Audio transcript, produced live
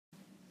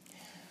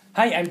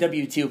Hi, I'm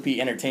WTOP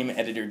Entertainment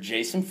Editor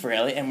Jason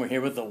Fraley, and we're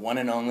here with the one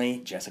and only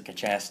Jessica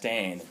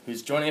Chastain,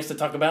 who's joining us to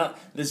talk about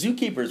The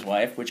Zookeeper's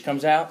Wife, which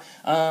comes out,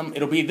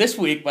 it'll be this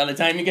week by the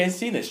time you guys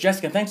see this.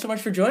 Jessica, thanks so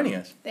much for joining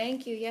us.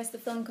 Thank you. Yes, the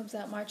film comes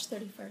out March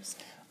 31st.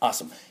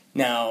 Awesome.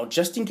 Now,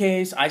 just in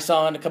case, I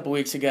saw it a couple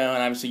weeks ago,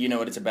 and obviously you know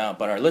what it's about,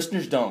 but our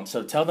listeners don't,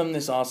 so tell them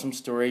this awesome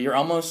story. You're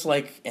almost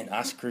like an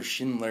Oscar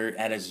Schindler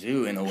at a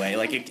zoo in a way.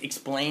 Like,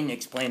 explain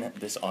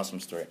this awesome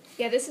story.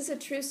 Yeah, this is a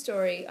true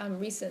story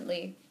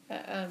recently.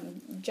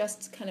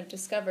 Just kind of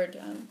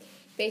discovered,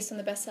 based on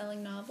the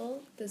best-selling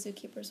novel, The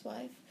Zookeeper's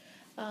Wife,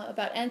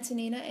 about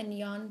Antonina and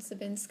Jan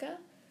Zabinska,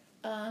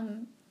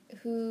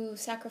 who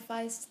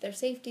sacrificed their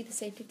safety, the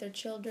safety of their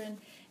children,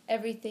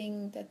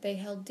 everything that they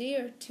held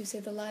dear to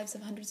save the lives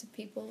of hundreds of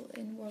people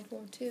in World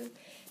War II.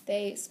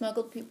 They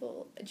smuggled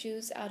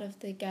Jews out of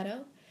the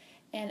ghetto,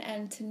 and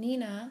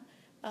Antonina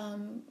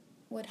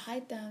would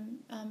hide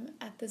them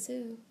at the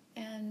zoo.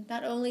 And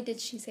not only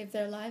did she save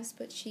their lives,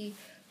 but she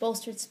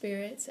bolstered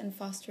spirits and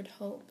fostered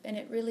hope. And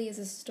it really is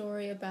a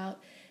story about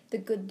the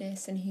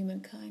goodness in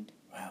humankind.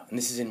 Wow. And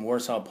this is in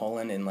Warsaw,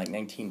 Poland in like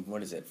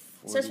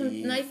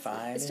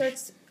 45? It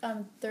starts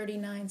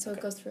 39, so okay.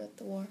 It goes throughout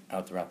the war.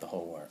 Oh, throughout the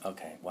whole war.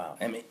 Okay, wow.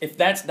 I mean, if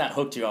that's not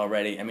hooked you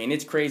already, I mean,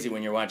 it's crazy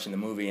when you're watching the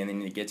movie and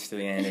then it gets to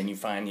the end and you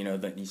find,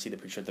 that you see the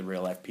picture of the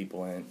real life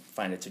people and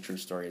find it's a true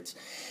story.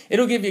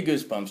 It'll give you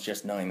goosebumps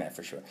just knowing that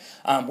for sure.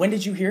 When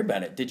did you hear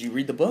about it? Did you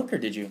read the book or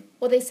did you?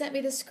 Well, they sent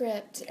me the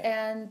script,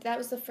 and that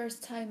was the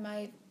first time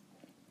I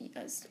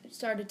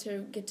started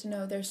to get to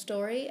know their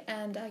story,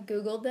 and I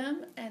Googled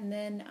them, and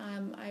then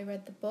I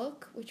read the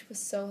book, which was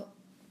so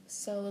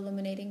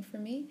illuminating for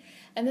me.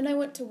 And then I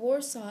went to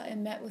Warsaw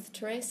and met with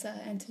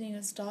Teresa,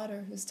 Antonina's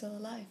daughter, who's still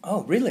alive.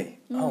 Oh, really?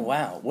 Mm. Oh,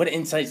 wow. What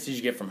insights did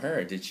you get from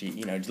her? Did she,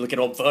 did you look at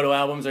old photo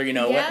albums or,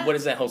 Yeah. what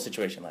is that whole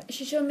situation like?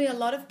 She showed me a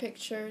lot of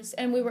pictures,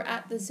 and we were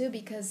at the zoo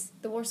because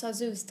the Warsaw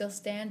Zoo is still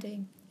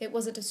standing. It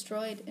wasn't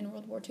destroyed in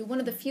World War II. One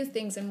of the few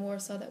things in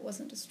Warsaw that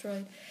wasn't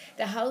destroyed.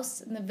 The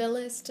house and the villa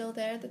is still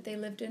there that they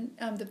lived in.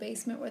 The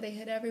basement where they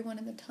hid everyone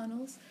in the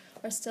tunnels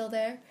are still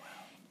there.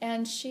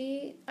 And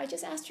I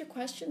just asked her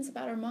questions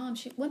about her mom.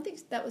 One thing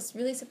that was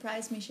really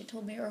surprised me, she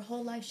told me her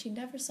whole life she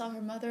never saw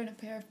her mother in a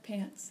pair of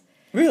pants.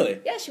 Really?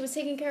 Yeah, she was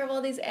taking care of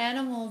all these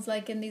animals,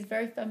 like in these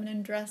very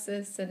feminine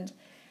dresses, and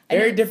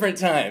very different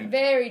time.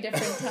 Very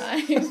different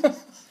time.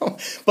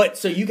 But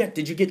so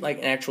did you get like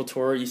an actual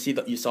tour?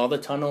 You saw the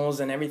tunnels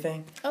and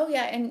everything? Oh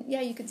yeah, and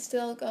yeah, you could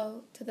still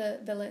go to the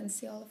villa and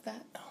see all of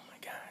that. Oh my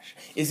gosh!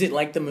 Is it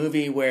like the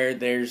movie where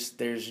there's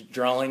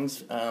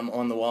drawings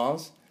on the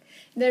walls?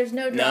 There's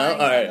no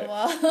drawings on the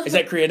wall. Is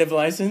that creative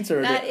license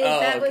or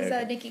that was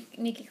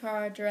Nikki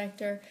Carr,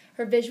 director.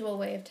 Her visual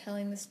way of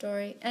telling the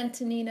story.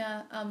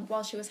 Antonina,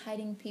 while she was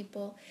hiding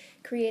people,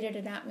 created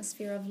an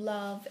atmosphere of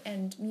love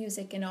and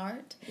music and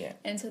art. Yeah.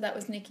 And so that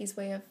was Nikki's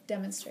way of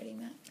demonstrating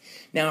that.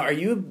 Now, are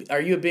you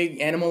a big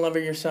animal lover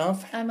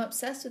yourself? I'm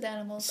obsessed with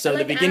animals. So I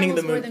like the beginning of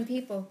the movie more than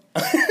people.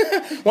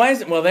 Why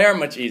is it? Well, they are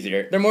much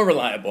easier. They're more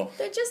reliable.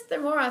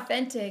 They're more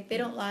authentic. They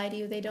don't lie to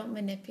you. They don't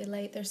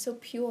manipulate. They're so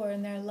pure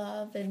in their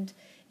love and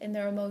in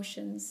their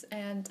emotions,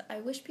 and I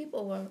wish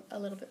people were a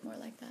little bit more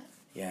like that.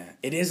 Yeah,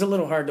 it is a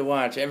little hard to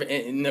watch.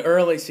 In the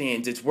early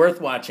scenes, it's worth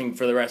watching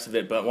for the rest of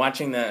it, but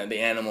watching the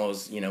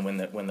animals, when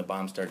the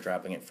bombs start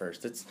dropping at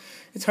first, it's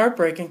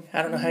heartbreaking.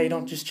 I don't know how you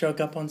don't just choke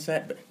up on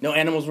set, but no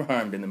animals were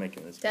harmed in the making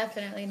of this.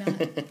 Definitely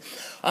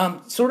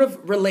not. Sort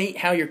of relate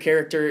how your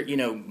character,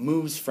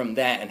 moves from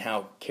that and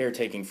how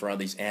caretaking for all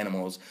these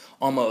animals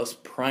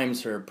almost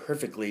primes her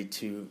perfectly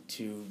to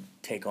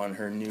take on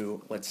her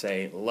new, let's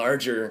say,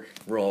 larger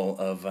role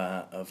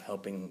of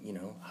helping,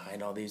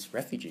 hide all these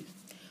refugees.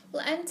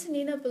 Well,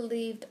 Antonina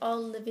believed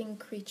all living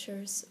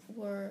creatures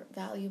were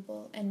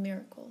valuable and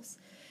miracles.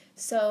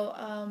 So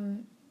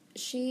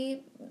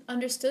she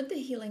understood the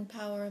healing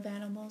power of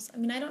animals. I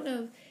mean, I don't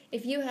know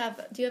if do you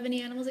have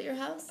any animals at your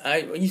house? I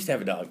used to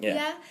have a dog, yeah.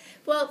 Yeah?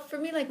 Well, for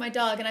me, like my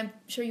dog, and I'm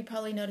sure you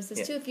probably noticed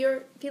this too, if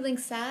you're feeling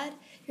sad,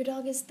 your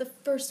dog is the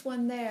first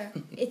one there.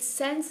 It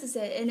senses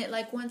it, and it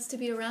wants to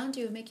be around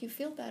you and make you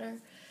feel better.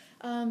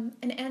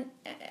 And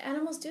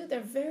animals do. They're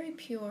very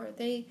pure.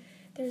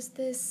 There's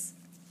this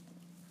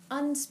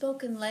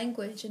unspoken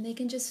language, and they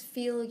can just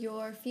feel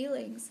your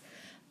feelings.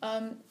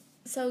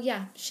 So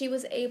yeah, she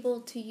was able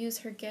to use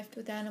her gift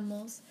with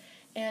animals,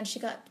 and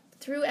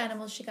through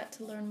animals she got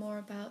to learn more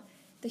about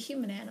the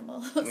human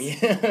animals.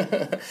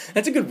 Yeah,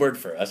 that's a good word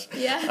for us.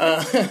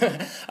 Yeah.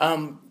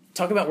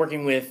 Talk about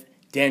working with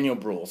Daniel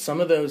Bruhl. Some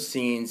of those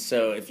scenes,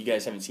 so if you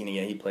guys haven't seen it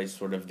yet, he plays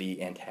sort of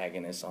the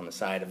antagonist on the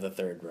side of the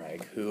Third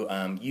Reich, who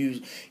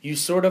you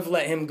sort of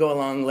let him go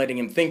along, letting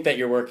him think that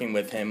you're working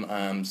with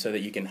him so that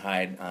you can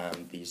hide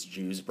these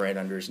Jews right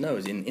under his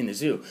nose in the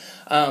zoo.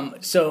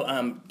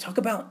 So talk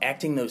about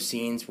acting those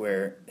scenes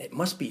where it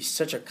must be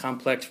such a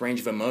complex range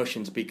of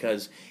emotions,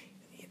 because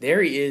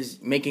there he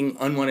is making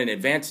unwanted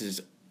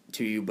advances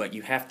to you, but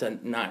you have to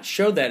not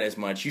show that as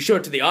much. You show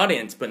it to the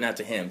audience, but not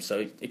to him.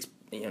 So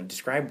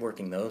describe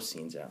working those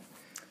scenes out.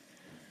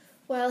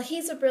 Well,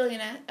 he's a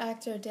brilliant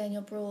actor,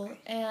 Daniel Bruhl,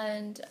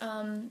 and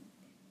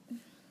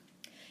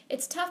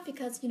it's tough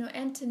because,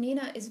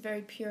 Antonina is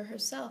very pure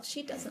herself.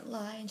 She doesn't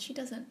lie and she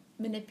doesn't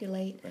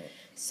manipulate. Right.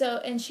 So,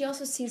 and she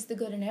also sees the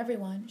good in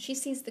everyone. She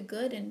sees the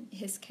good in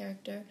his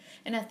character.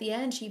 And at the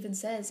end, she even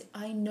says,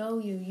 I know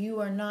you. You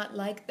are not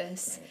like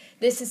this. Right.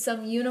 This is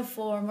some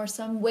uniform or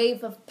some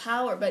wave of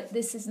power, but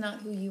this is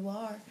not who you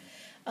are.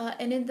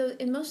 And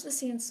in most of the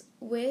scenes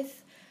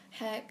with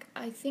Heck,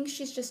 I think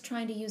she's just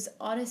trying to use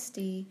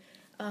honesty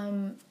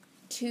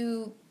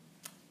to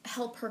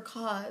help her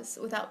cause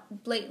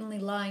without blatantly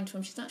lying to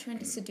him. She's not trying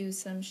to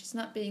seduce him. She's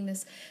not being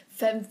this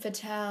femme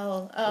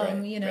fatale,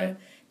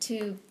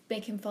 to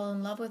make him fall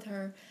in love with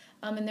her.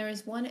 And there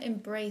is one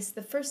embrace.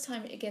 The first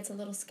time it gets a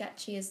little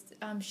sketchy is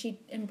she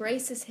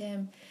embraces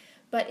him,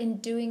 but in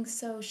doing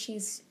so,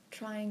 she's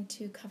trying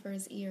to cover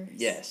his ears.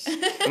 Yes.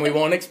 And we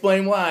won't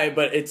explain why,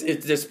 but it's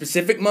a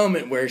specific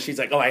moment where she's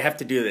like, oh, I have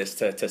to do this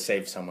to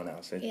save someone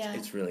else.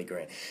 It's really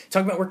great.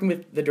 Talk about working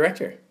with the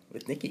director,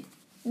 with Nikki.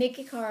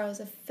 Nikki Caro is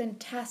a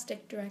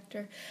fantastic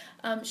director.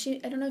 I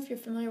don't know if you're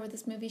familiar with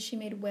this movie. She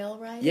made Whale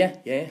Ride. Yeah.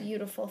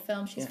 Beautiful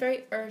film. She's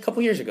very earthy. A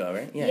couple years ago,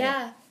 right?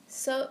 Yeah.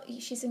 So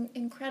she's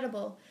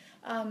incredible.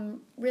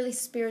 Really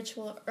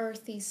spiritual,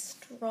 earthy,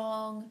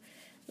 strong,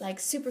 like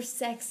super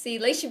sexy.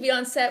 Like she'd be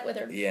on set with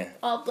her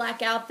all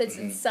black outfits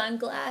and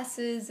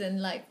sunglasses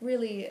and like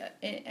really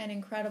an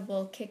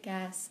incredible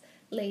kick-ass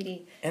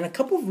lady. And a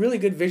couple of really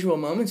good visual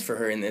moments for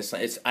her in this.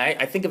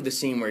 I think of the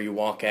scene where you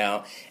walk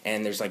out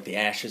and there's like the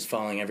ashes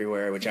falling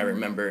everywhere, which I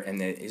remember.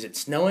 And is it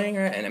snowing?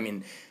 And I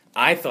mean,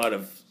 I thought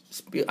of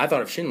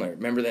Schindler.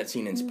 Remember that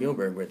scene in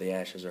Spielberg where the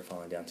ashes are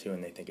falling down too,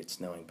 and they think it's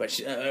snowing. But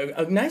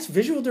a nice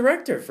visual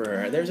director for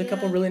her. There's a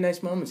couple really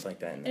nice moments like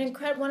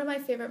that. One of my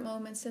favorite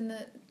moments in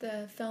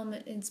the film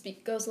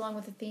goes along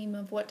with the theme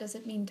of what does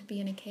it mean to be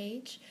in a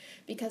cage,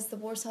 because the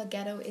Warsaw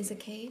Ghetto is a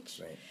cage.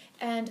 Right.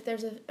 And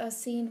there's a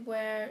scene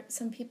where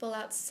some people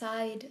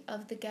outside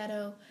of the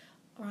ghetto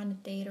are on a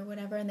date or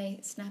whatever, and they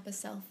snap a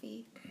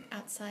selfie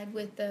outside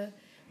with the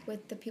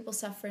people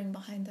suffering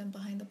behind them,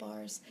 behind the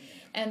bars.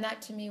 And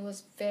that to me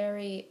was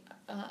very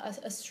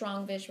a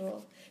strong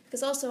visual.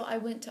 Because also I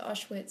went to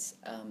Auschwitz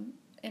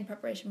in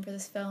preparation for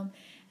this film,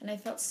 and I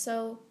felt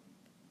so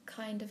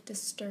kind of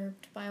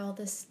disturbed by all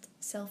this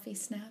selfie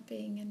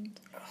snapping and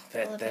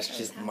that's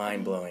just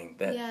mind-blowing.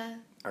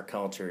 Our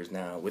culture is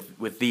now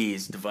with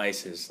these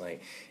devices,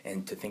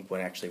 and to think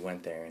what actually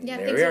went there. And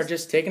there we are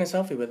just taking a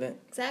selfie with it.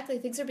 Exactly.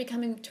 Things are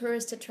becoming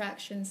tourist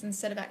attractions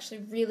instead of actually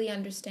really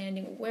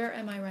understanding, where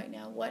am I right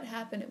now? What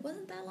happened? It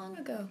wasn't that long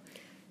ago.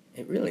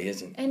 It really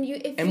isn't.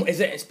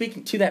 And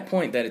speaking to that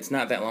point that it's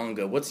not that long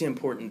ago, what's the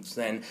importance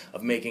then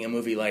of making a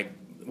movie like,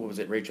 what was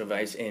it, Rachel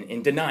Weisz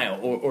in Denial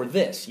or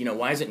this?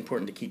 Why is it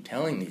important to keep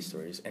telling these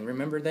stories? And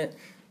remember that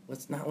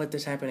let's not let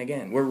this happen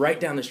again. We're right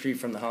down the street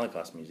from the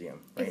Holocaust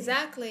Museum. Right?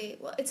 Exactly.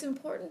 Well, it's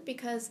important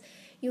because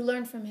you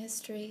learn from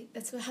history.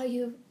 That's how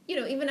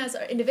even as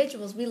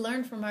individuals, we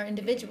learn from our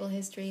individual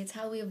history. It's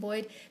how we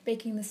avoid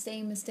making the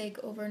same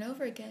mistake over and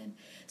over again.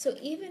 So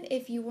even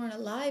if you weren't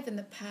alive in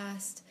the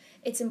past,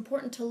 it's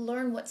important to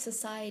learn what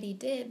society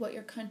did, what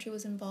your country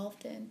was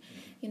involved in.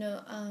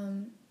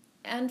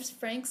 Anne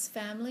Frank's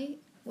family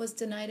was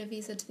denied a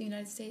visa to the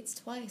United States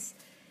twice.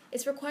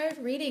 It's required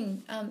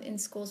reading in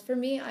schools. For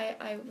me,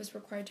 I was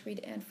required to read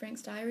Anne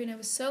Frank's diary, and I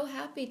was so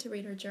happy to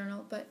read her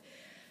journal, but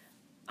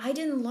I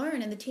didn't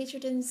learn, and the teacher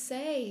didn't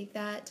say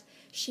that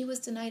she was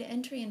denied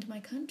entry into my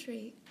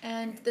country.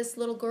 And this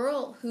little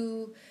girl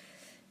who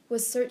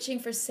was searching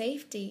for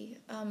safety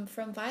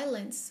from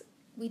violence,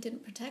 we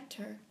didn't protect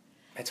her.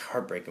 That's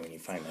heartbreaking when you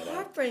find that out.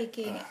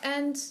 Heartbreaking.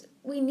 And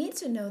we need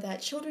to know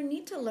that. Children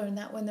need to learn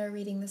that when they're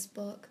reading this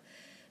book.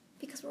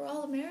 Because we're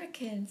all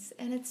Americans,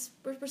 and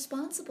we're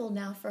responsible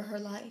now for her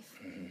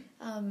life,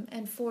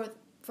 and for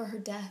her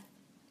death.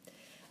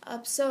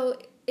 So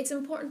it's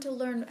important to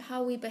learn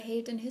how we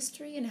behaved in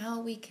history and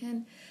how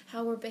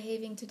we're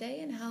behaving today,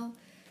 and how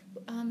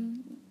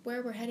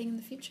where we're heading in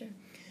the future.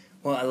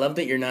 Well, I love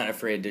that you're not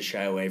afraid to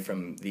shy away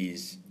from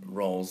these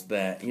roles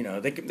that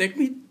they can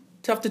be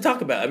tough to talk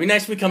about. It'd be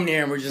nice if we come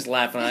here and we're just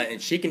laughing at it,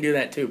 and she can do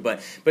that too.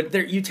 But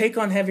you take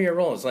on heavier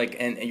roles,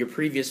 and your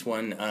previous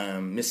one,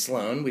 Miss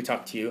Sloan, we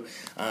talked to you,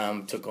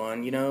 took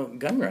on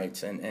gun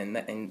rights and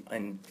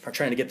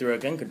trying to get through a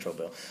gun control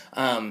bill.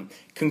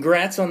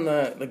 Congrats on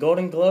the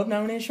Golden Globe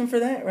nomination for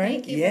that, right?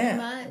 Thank you very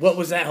much. What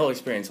was that whole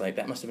experience like?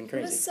 That must have been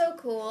crazy. It was so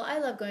cool. I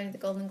love going to the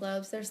Golden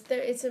Globes.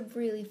 It's a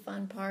really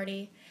fun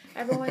party.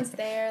 Everyone's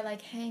there,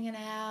 hanging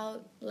out,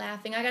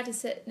 laughing. I got to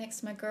sit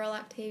next to my girl,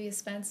 Octavia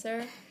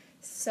Spencer.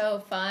 So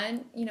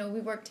fun.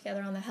 We work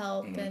together on The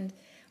Help, and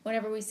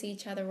whenever we see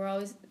each other, we're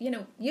always,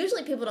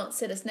 usually people don't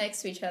sit us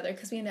next to each other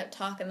because we end up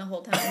talking the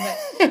whole time.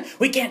 But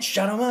we can't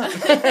shut them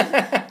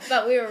up.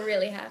 But we were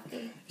really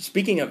happy.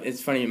 Speaking of, it's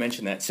funny you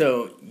mentioned that.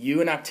 So you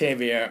and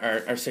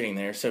Octavia are sitting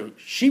there. So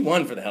she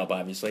won for The Help,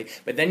 obviously.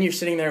 But then you're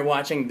sitting there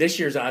watching this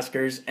year's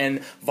Oscars,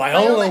 and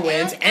Viola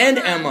wins, and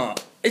Emma.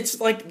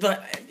 It's like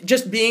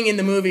just being in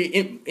the movie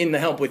in The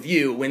Help with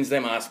You wins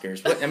them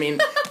Oscars. I mean,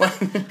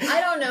 I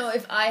don't know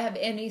if I have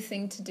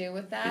anything to do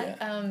with that.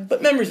 Yeah.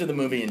 But members of the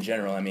movie in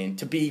general, I mean,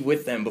 to be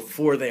with them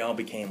before they all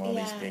became all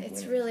these big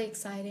it's winners. really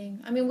exciting.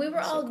 I mean, we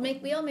all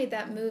made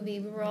that movie.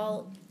 We were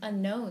all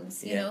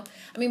unknowns, you know.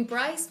 I mean,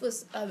 Bryce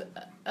was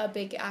a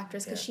big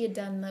actress because she had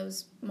done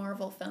those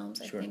Marvel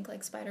films, I think,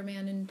 like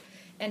Spider-Man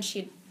and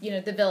she, you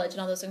know, The Village and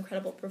all those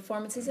incredible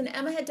performances. And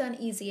Emma had done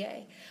Easy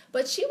A,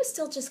 but she was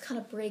still just kind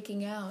of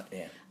breaking out.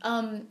 Yeah.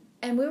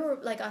 And we were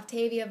like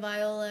Octavia,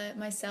 Viola,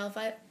 myself.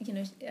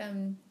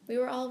 We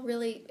were all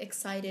really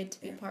excited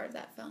to be part of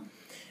that film.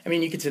 I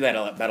mean, you could say that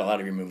about a lot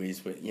of your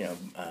movies. With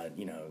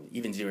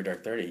even Zero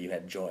Dark 30, you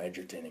had Joel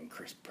Edgerton and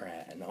Chris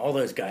Pratt and all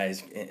those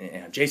guys,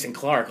 and Jason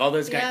Clarke, all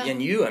those guys,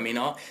 and you. I mean,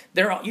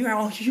 you're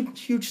all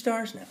huge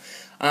stars now.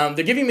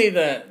 They're giving me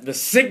the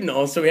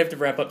signal, so we have to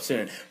wrap up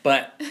soon.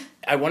 But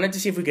I wanted to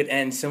see if we could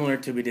end similar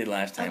to we did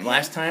last time. Okay.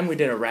 Last time we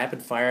did a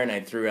rapid fire, and I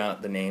threw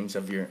out the names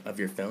of your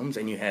films,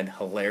 and you had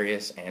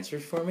hilarious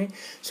answers for me.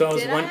 So I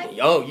was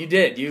oh, you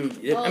did.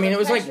 I mean, it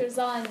was like it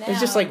was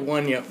just like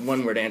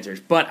one word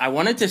answers. But I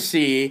wanted to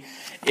see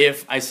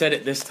if I said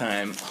it this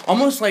time,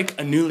 almost like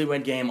a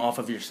newlywed game off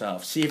of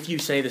yourself. See if you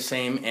say the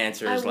same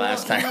answer as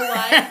last time. You know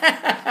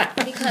why?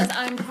 Because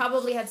I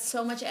probably had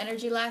so much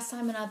energy last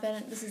time, and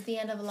this is the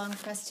end of a long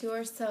press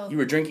tour, so... You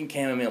were drinking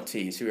chamomile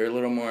tea, so you were a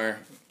little more...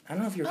 I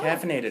don't know if you're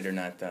caffeinated or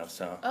not, though,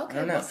 so... Okay, I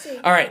don't know. We'll see.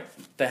 All right,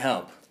 The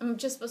Help. I'm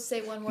just supposed to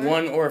say one word?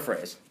 One or a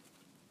phrase.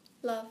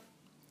 Love.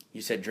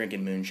 You said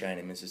drinking moonshine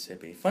in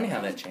Mississippi. Funny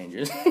how that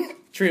changes.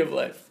 Tree of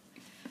Life.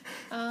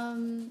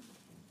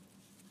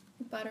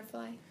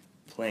 Butterfly.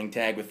 Playing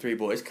tag with three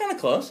boys. Kind of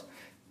close.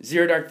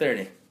 Zero Dark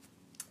 30.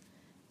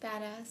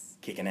 Badass.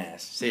 Kicking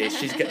ass. See,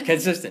 she's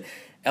consistent.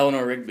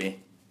 Eleanor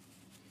Rigby.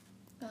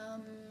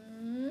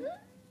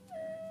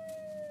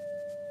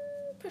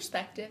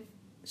 Perspective.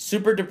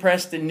 Super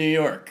depressed in New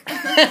York.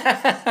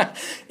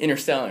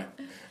 Interstellar.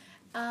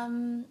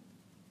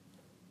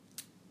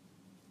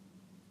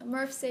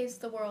 Murph Saves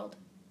the World.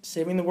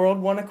 Saving the world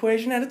one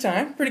equation at a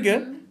time. Pretty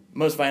good. Mm-hmm.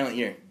 Most Violent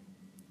Year.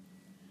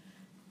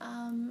 I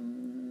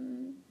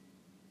don't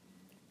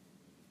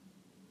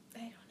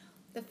know.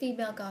 The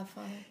Female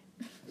Godfather.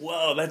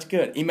 Whoa, that's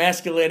good.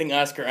 Emasculating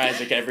Oscar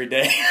Isaac every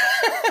day.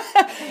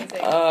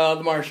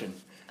 The Martian.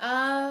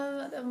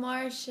 The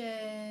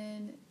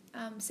Martian.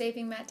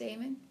 Saving Matt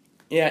Damon.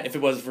 Yeah, if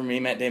it wasn't for me,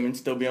 Matt Damon'd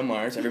still be on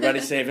Mars.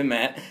 Everybody's saving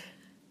Matt.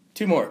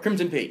 Two more.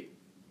 Crimson Peak.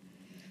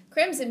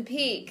 Crimson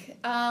Peak.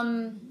 I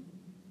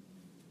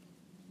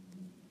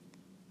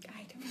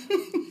don't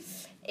know.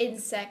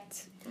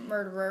 Insect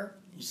murderer.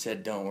 You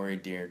said, "Don't worry,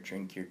 dear.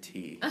 Drink your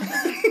tea."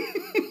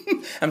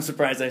 I'm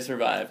surprised I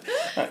survived.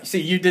 See,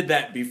 you did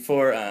that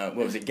before. What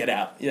was it? Get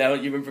Out. Yeah,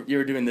 you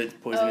were doing the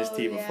poisonous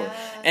tea before.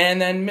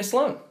 And then Miss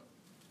Sloane.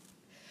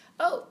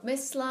 Oh,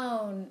 Miss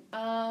Sloane.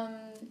 Oh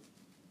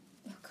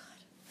God.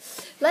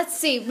 Let's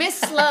see, Miss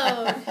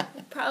Sloane.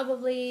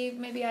 Probably,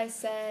 maybe I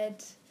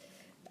said,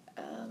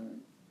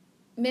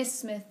 Miss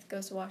Smith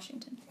Goes to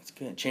Washington. That's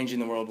good. Changing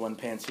the world one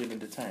pantsuit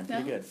at a time.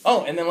 Pretty good.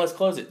 Oh, and then let's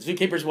close it.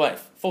 Zookeeper's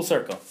Wife. Full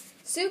circle.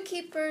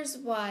 Zookeeper's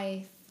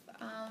Wife.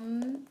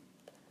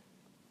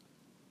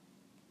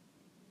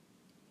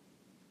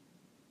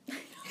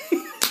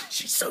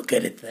 She's so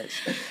good at this.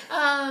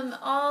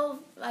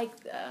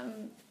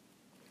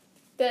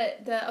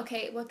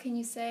 Okay, what can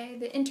you say?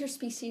 The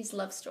interspecies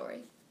love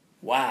story.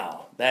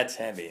 Wow, that's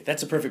heavy.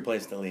 That's a perfect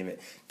place to leave it.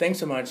 Thanks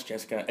so much,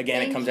 Jessica.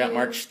 Again, it comes out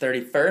March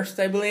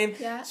 31st, I believe.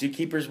 Yeah.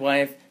 Zookeeper's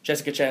Wife,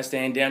 Jessica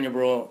Chastain, Daniel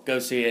Bruhl. Go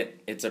see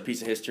it. It's a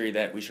piece of history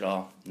that we should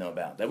all know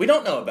about, that we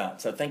don't know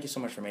about. So thank you so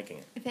much for making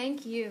it.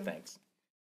 Thank you. Thanks.